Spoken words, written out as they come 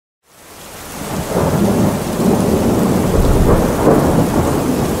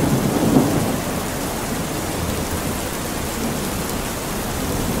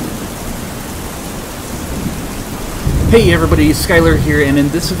Hey everybody, Skyler here, and in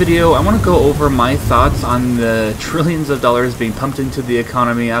this video I want to go over my thoughts on the trillions of dollars being pumped into the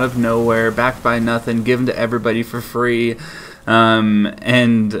economy out of nowhere, backed by nothing, given to everybody for free.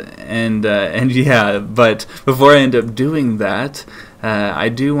 And yeah, but before I end up doing that, I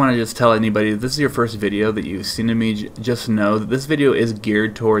do want to just tell anybody, if this is your first video that you've seen of me, just know that this video is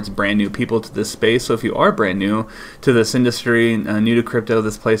geared towards brand new people to this space. So if you are brand new to this industry, new to crypto,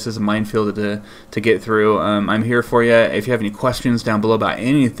 this place is a minefield to get through. I'm here for you. If you have any questions down below about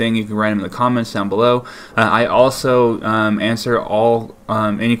anything, you can write them in the comments down below. I also answer all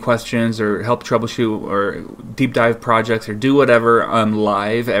any questions or help troubleshoot or deep dive projects or do whatever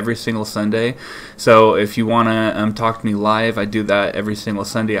live every single Sunday. So if you want to talk to me live, I do that every single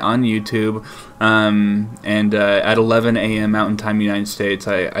Sunday on YouTube, and at 11 a.m. Mountain Time, United States.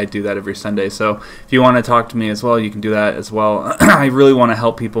 I do that every Sunday. So if you want to talk to me as well, you can do that as well. I really want to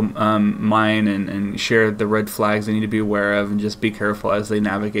help people mine and share the red flags they need to be aware of, and just be careful as they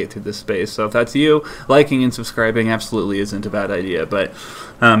navigate through this space. So if that's you, liking and subscribing absolutely isn't a bad idea. But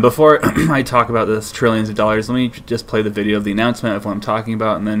before I talk about this trillions of dollars, let me just play the video of the announcement of what I'm talking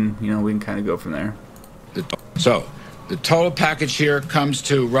about, and then we can kind of go from there. So the total package here comes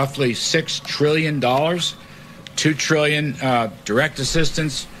to roughly $6 trillion, $2 trillion direct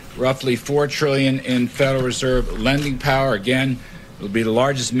assistance, roughly $4 trillion in Federal Reserve lending power. Again, it'll be the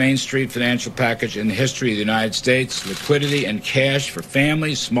largest Main Street financial package in the history of the United States. Liquidity and cash for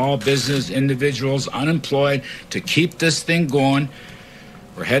families, small business, individuals, unemployed, to keep this thing going.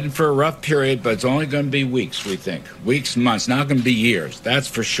 We're heading for a rough period, but it's only going to be weeks, we think. Weeks, months, not going to be years, that's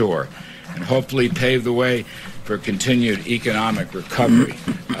for sure. And hopefully pave the way for continued economic recovery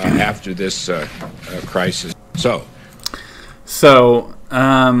after this crisis. So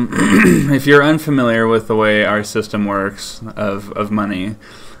if you're unfamiliar with the way our system works of money,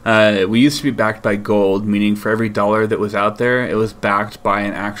 we used to be backed by gold, meaning for every dollar that was out there, it was backed by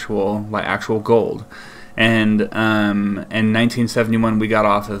actual gold. And in 1971, we got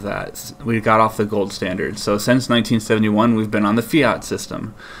off of that. We got off the gold standard. So since 1971, we've been on the fiat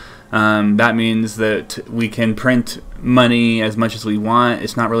system. That means that we can print money as much as we want.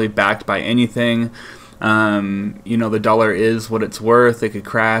 It's not really backed by anything. The dollar is what it's worth. It could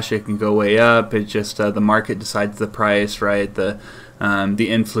crash. It can go way up. It just the market decides the price, right? The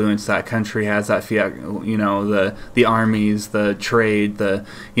influence that country has, that fiat, the armies, the trade,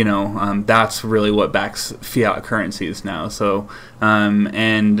 that's really what backs fiat currencies now. So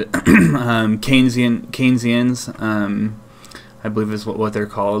Keynesians, I believe is what they're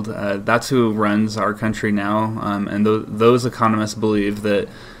called. That's who runs our country now, and those economists believe that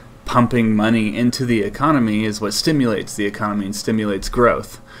pumping money into the economy is what stimulates the economy and stimulates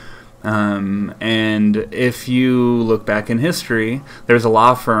growth. And if you look back in history, there's a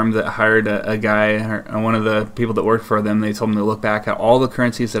law firm that hired a guy, one of the people that worked for them. They told him to look back at all the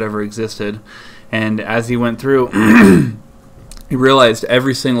currencies that ever existed, and as he went through, he realized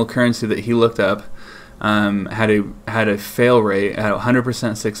every single currency that he looked up had a fail rate, had a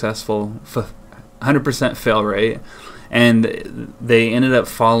 100% successful, 100% fail rate, and they ended up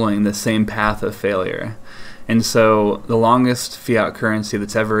following the same path of failure. And so the longest fiat currency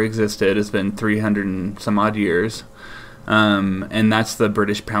that's ever existed has been 300 and some odd years, and that's the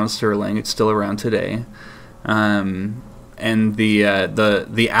British pound sterling. It's still around today, and the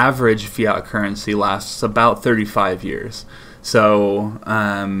average fiat currency lasts about 35 years. So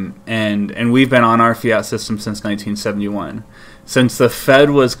and we've been on our fiat system since 1971. Since the Fed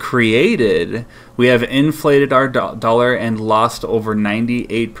was created, we have inflated our dollar and lost over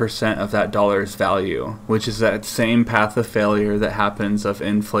 98% of that dollar's value, which is that same path of failure that happens of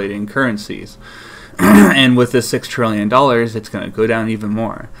inflating currencies. And with this $6 trillion, it's going to go down even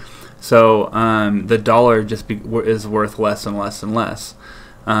more. So the dollar just is worth less and less and less.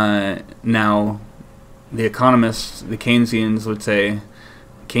 Now, the economists, the Keynesians would say,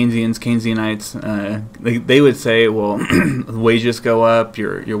 Keynesianites, they would say, well, wages go up,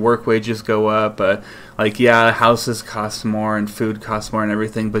 your work wages go up, yeah, houses cost more and food costs more and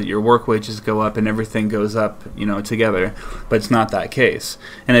everything, but your work wages go up and everything goes up, together. But it's not that case.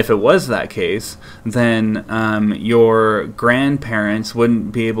 And if it was that case, then your grandparents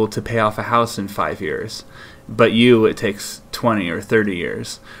wouldn't be able to pay off a house in 5 years, but it takes 20 or 30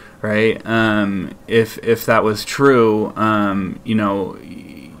 years. Right? If that was true,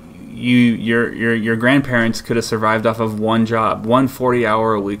 your grandparents could have survived off of one job, one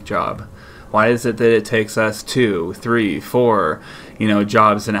 40-hour-a-week job. Why is it that it takes us 2, 3, 4,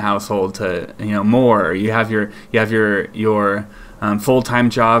 jobs in a household to more. You have your full-time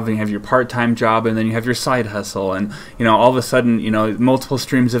job, and you have your part-time job, and then you have your side hustle, and all of a sudden multiple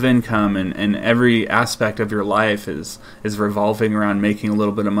streams of income, and every aspect of your life is revolving around making a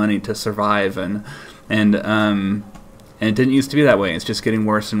little bit of money to survive, and it didn't used to be that way. It's just getting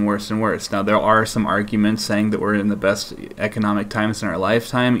worse and worse and worse. Now, there are some arguments saying that we're in the best economic times in our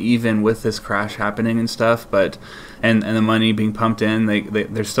lifetime, even with this crash happening and stuff, but and the money being pumped in,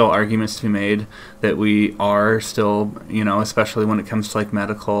 there's still arguments to be made that we are still, especially when it comes to like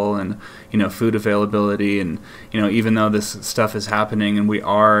medical and, food availability, and, even though this stuff is happening and we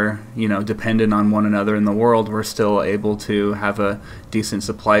are, dependent on one another in the world, we're still able to have a decent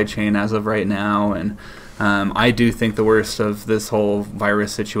supply chain as of right now. And I do think the worst of this whole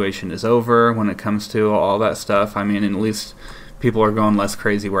virus situation is over when it comes to all that stuff. I mean, at least people are going less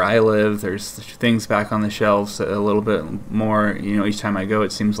crazy where I live. There's things back on the shelves a little bit more, each time I go,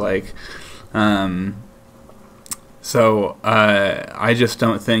 it seems like. So I just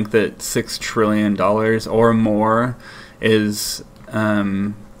don't think that $6 trillion or more is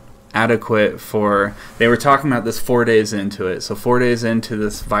adequate for. They were talking about this 4 days into it. So 4 days into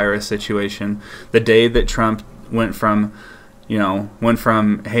this virus situation, the day that Trump went from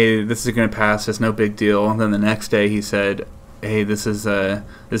hey, this is going to pass, it's no big deal, and then the next day he said, hey, this is a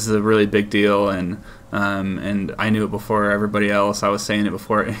really big deal, and I knew it before everybody else. I was saying it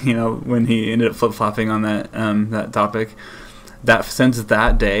before, when he ended up flip-flopping on that topic. That since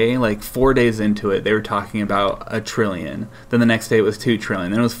that day, like 4 days into it, they were talking about $1 trillion. Then the next day it was $2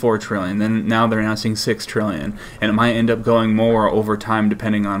 trillion. Then it was $4 trillion. Then now they're announcing $6 trillion, and it might end up going more over time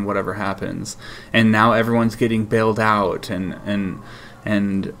depending on whatever happens. And now everyone's getting bailed out, and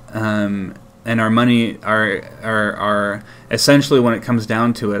our money, our essentially, when it comes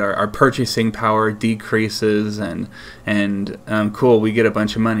down to it, our purchasing power decreases, and cool, we get a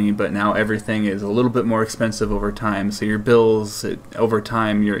bunch of money, but now everything is a little bit more expensive over time. So your bills over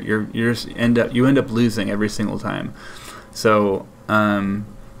time, you end up losing every single time. So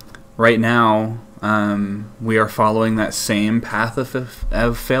right now, we are following that same path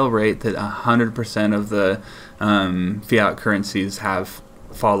of fail rate that 100% of the fiat currencies have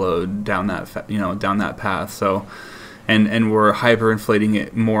followed down that path. So and we're hyperinflating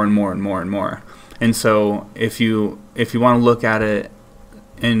it more and more and more and more. And so if you want to look at it,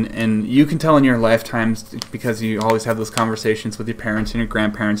 and you can tell in your lifetimes, because you always have those conversations with your parents and your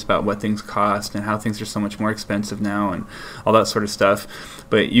grandparents about what things cost and how things are so much more expensive now and all that sort of stuff.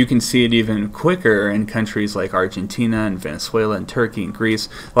 But you can see it even quicker in countries like Argentina and Venezuela and Turkey and Greece.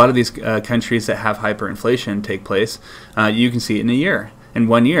 A lot of these countries that have hyperinflation take place, you can see it in a year. In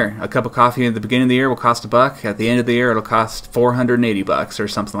 1 year, a cup of coffee at the beginning of the year will cost $1. At the end of the year, it'll cost $480 or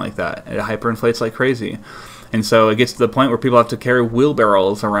something like that. It hyperinflates like crazy. And so it gets to the point where people have to carry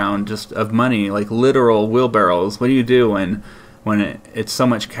wheelbarrows around just of money, like literal wheelbarrows. What do you do when it's so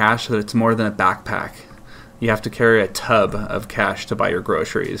much cash that it's more than a backpack? You have to carry a tub of cash to buy your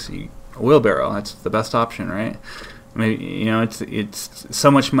groceries. A wheelbarrow, that's the best option, right? Maybe, it's so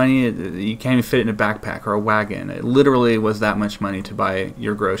much money you can't even fit it in a backpack or a wagon. It literally was that much money to buy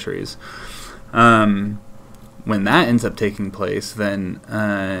your groceries. When that ends up taking place, then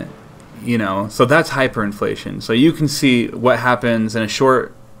so that's hyperinflation. So you can see what happens with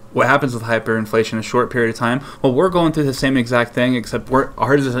hyperinflation in a short period of time. Well, we're going through the same exact thing, except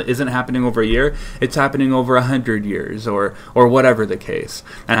ours isn't happening over a year. It's happening over 100 years or whatever the case.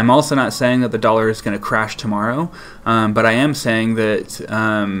 And I'm also not saying that the dollar is going to crash tomorrow, but I am saying that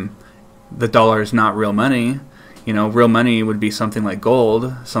the dollar is not real money. Real money would be something like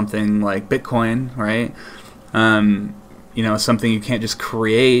gold, something like Bitcoin, right? Something you can't just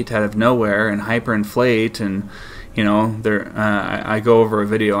create out of nowhere and hyperinflate. And I go over a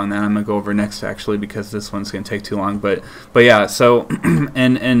video on that. I'm gonna go over next, actually, because this one's gonna take too long. But yeah. So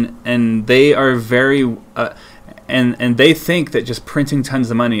and they are very and they think that just printing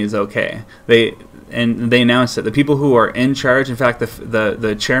tons of money is okay. They announced it. The people who are in charge, in fact,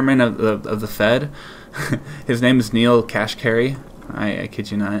 the chairman of the Fed, his name is Neil Kashkari. I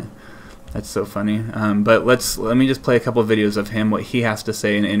kid you not. That's so funny. But let me just play a couple of videos of him, what he has to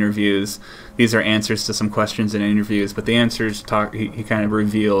say in interviews. These are answers to some questions in interviews, but the answers he kind of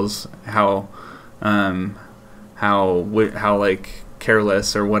reveals how like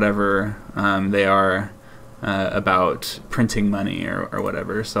careless or whatever they are about printing money or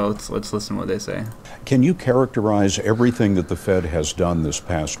whatever. So let's listen to what they say. Can you characterize everything that the Fed has done this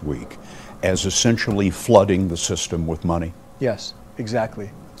past week as essentially flooding the system with money? Yes,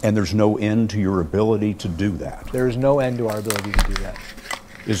 exactly. And there's no end to your ability to do that? There is no end to our ability to do that.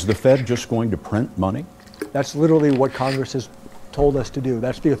 Is the Fed just going to print money? That's literally what Congress has told us to do.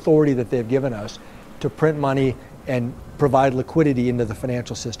 That's the authority that they've given us to print money and provide liquidity into the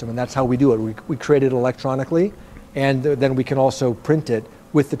financial system, and that's how we do it. We create it electronically, and then we can also print it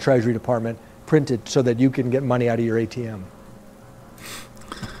with the Treasury Department, print it so that you can get money out of your ATM.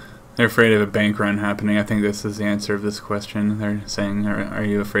 They're afraid of a bank run happening. I think this is the answer of this question. They're saying, are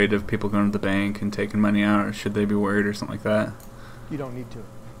you afraid of people going to the bank and taking money out, or should they be worried, or something like that? You don't need to.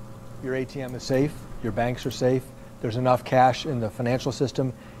 Your ATM is safe, your banks are safe, there's enough cash in the financial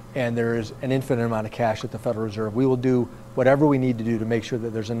system, and there is an infinite amount of cash at the Federal Reserve. We will do whatever we need to do to make sure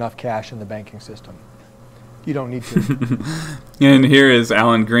that there's enough cash in the banking system. You don't need to. And here is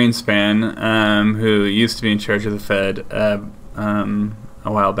Alan Greenspan, who used to be in charge of the Fed a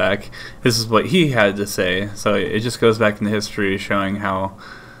while back. This is what he had to say. So it just goes back into history, showing how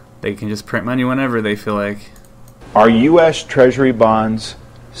they can just print money whenever they feel like. Are U.S. Treasury bonds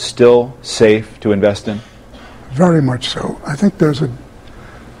still safe to invest in? Very much so. I think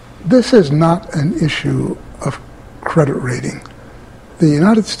this is not an issue of credit rating. The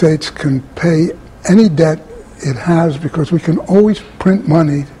United States can pay any debt it has because we can always print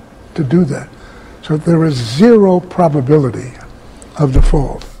money to do that. So there is zero probability of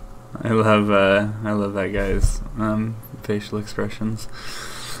default. I love that guy's facial expressions.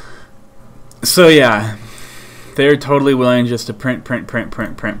 So yeah, they're totally willing just to print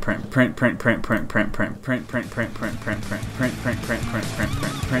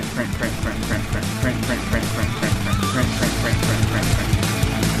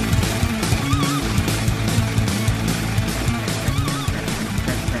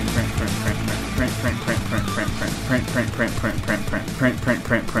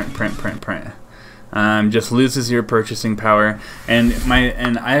just loses your purchasing power. And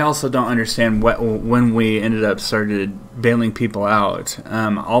I also don't understand when we started bailing people out.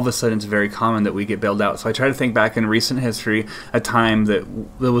 All of a sudden, it's very common that we get bailed out. So I try to think back in recent history, a time that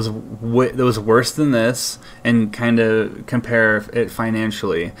was worse than this, and kind of compare it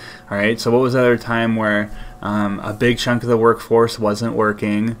financially. All right. So what was the other time where a big chunk of the workforce wasn't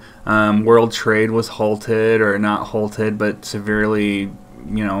working? World trade was halted, or not halted, but severely,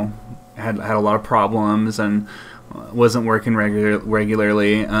 had a lot of problems and wasn't working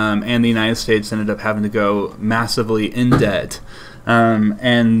regularly, and the United States ended up having to go massively in debt,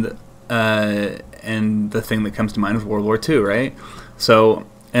 and the thing that comes to mind is World War II, right? So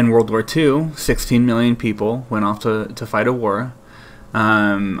in World War II, 16 million people went off to fight a war.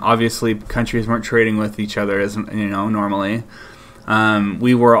 Obviously, countries weren't trading with each other as normally.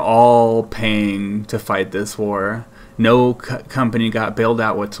 We were all paying to fight this war. No company got bailed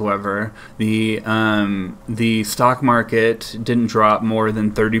out whatsoever. The stock market didn't drop more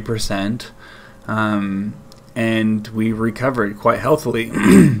than 30%, and we recovered quite healthily,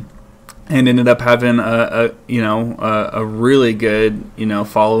 and ended up having a really good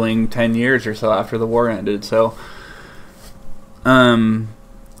following 10 years or so after the war ended. So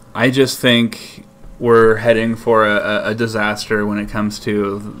I just think we're heading for a disaster when it comes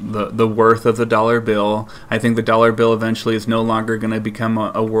to the worth of the dollar bill. I think the dollar bill eventually is no longer going to become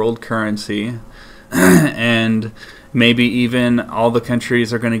a world currency. And maybe even all the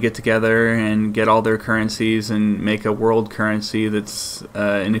countries are going to get together and get all their currencies and make a world currency that's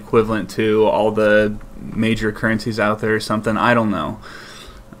an equivalent to all the major currencies out there or something. I don't know.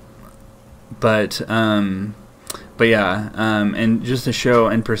 But yeah, and just to show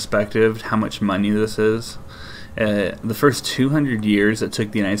in perspective how much money this is, the first 200 years it took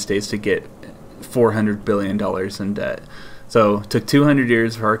the United States to get $400 billion in debt. So it took 200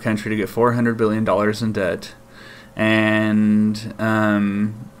 years for our country to get $400 billion in debt, and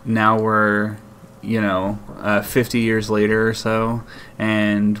now we're 50 years later or so,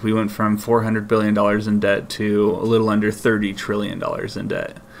 and we went from $400 billion in debt to a little under $30 trillion in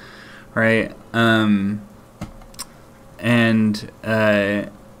debt, right? And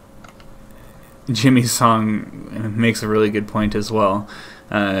Jimmy's song makes a really good point as well.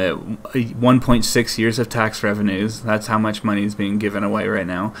 1.6 years of tax revenues, that's how much money is being given away right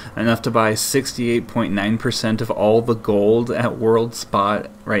now. Enough to buy 68.9% of all the gold at world spot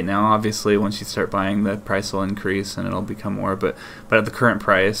right now. Obviously, once you start buying, the price will increase and it'll become more, but at the current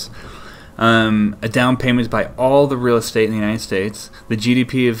price. A down payment to buy all the real estate in the United States. The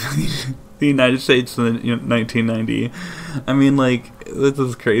GDP of the United States in 1990. I mean, this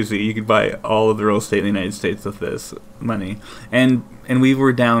is crazy. You could buy all of the real estate in the United States with this money. And we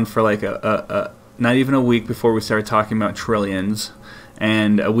were down for not even a week before we started talking about trillions.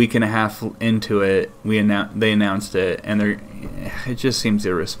 And a week and a half into it, they announced it, and it just seems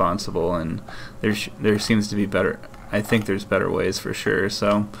irresponsible. And there seems to be better. I think there's better ways for sure.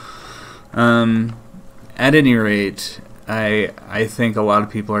 So, at any rate, I think a lot of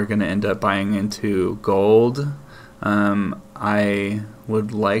people are going to end up buying into gold. I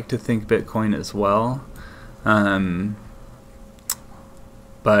would like to think Bitcoin as well.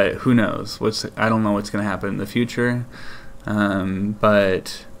 But who knows? I don't know what's going to happen in the future.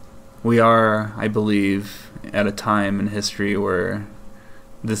 But we are, I believe, at a time in history where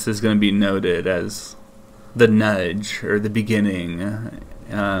this is going to be noted as the nudge or the beginning.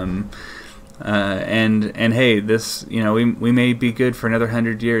 And hey, this, we may be good for another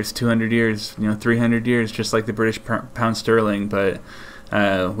 100 years, 200 years, 300 years, just like the British pound sterling. But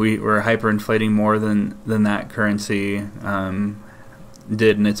we're hyperinflating more than that currency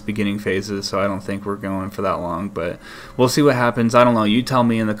did in its beginning phases, so I don't think we're going for that long, but we'll see what happens. I don't know. You tell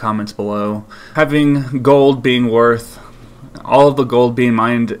me in the comments below. Having gold being worth, all of the gold being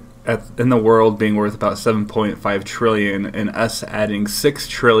mined in the world being worth about 7.5 trillion, and us adding 6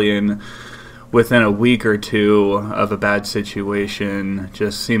 trillion within a week or two of a bad situation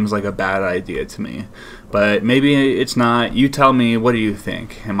just seems like a bad idea to me. But maybe it's not. You tell me, what do you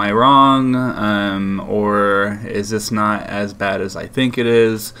think? Am I wrong? Or is this not as bad as I think it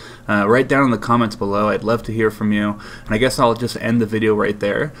is? Write down in the comments below. I'd love to hear from you. And I guess I'll just end the video right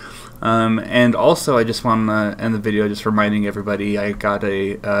there. And also, I just want to end the video just reminding everybody I got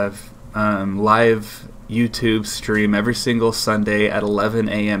a live YouTube stream every single Sunday at 11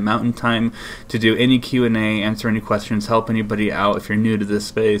 a.m. Mountain Time to do any Q&A, answer any questions, help anybody out if you're new to this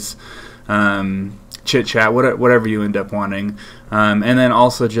space, chit chat, whatever you end up wanting. And then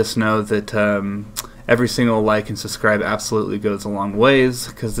also just know that every single like and subscribe absolutely goes a long ways,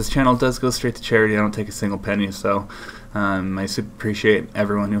 because this channel does go straight to charity. I don't take a single penny, so I super appreciate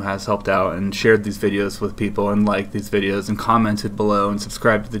everyone who has helped out and shared these videos with people and liked these videos and commented below and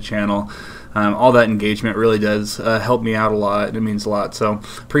subscribed to the channel. All that engagement really does help me out a lot. It means a lot. So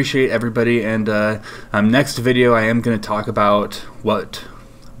appreciate everybody. And next video, I am going to talk about what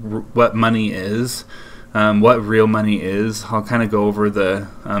money is, what real money is. I'll kind of go over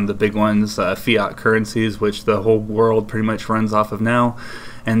the big ones, fiat currencies, which the whole world pretty much runs off of now.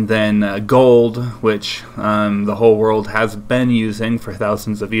 And then gold, which the whole world has been using for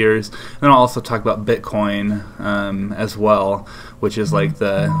thousands of years. And I'll also talk about Bitcoin as well, which is like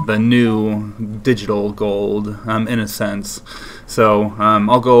the new digital gold in a sense. So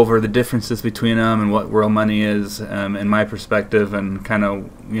I'll go over the differences between them and what real money is in my perspective, and kind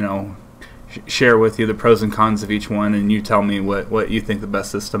of, share with you the pros and cons of each one, and you tell me what you think the best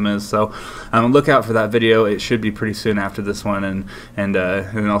system is. So look out for that video. It should be pretty soon after this one, and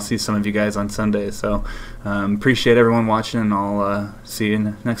I'll see some of you guys on Sunday. So appreciate everyone watching, and I'll see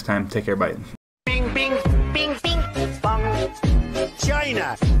you next time. Take care. Bye. Bing, bing, bing, bing, bong.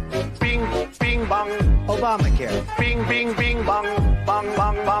 China. Bing, bing, bong. Obamacare. Bing, bing, bing, bong, bong,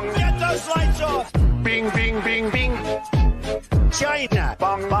 bong, bong. Get those lights off. Bing, bing, bing, bing. China.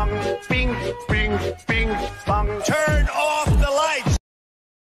 Bong, bong. Bing, bing, bing, bong. Turn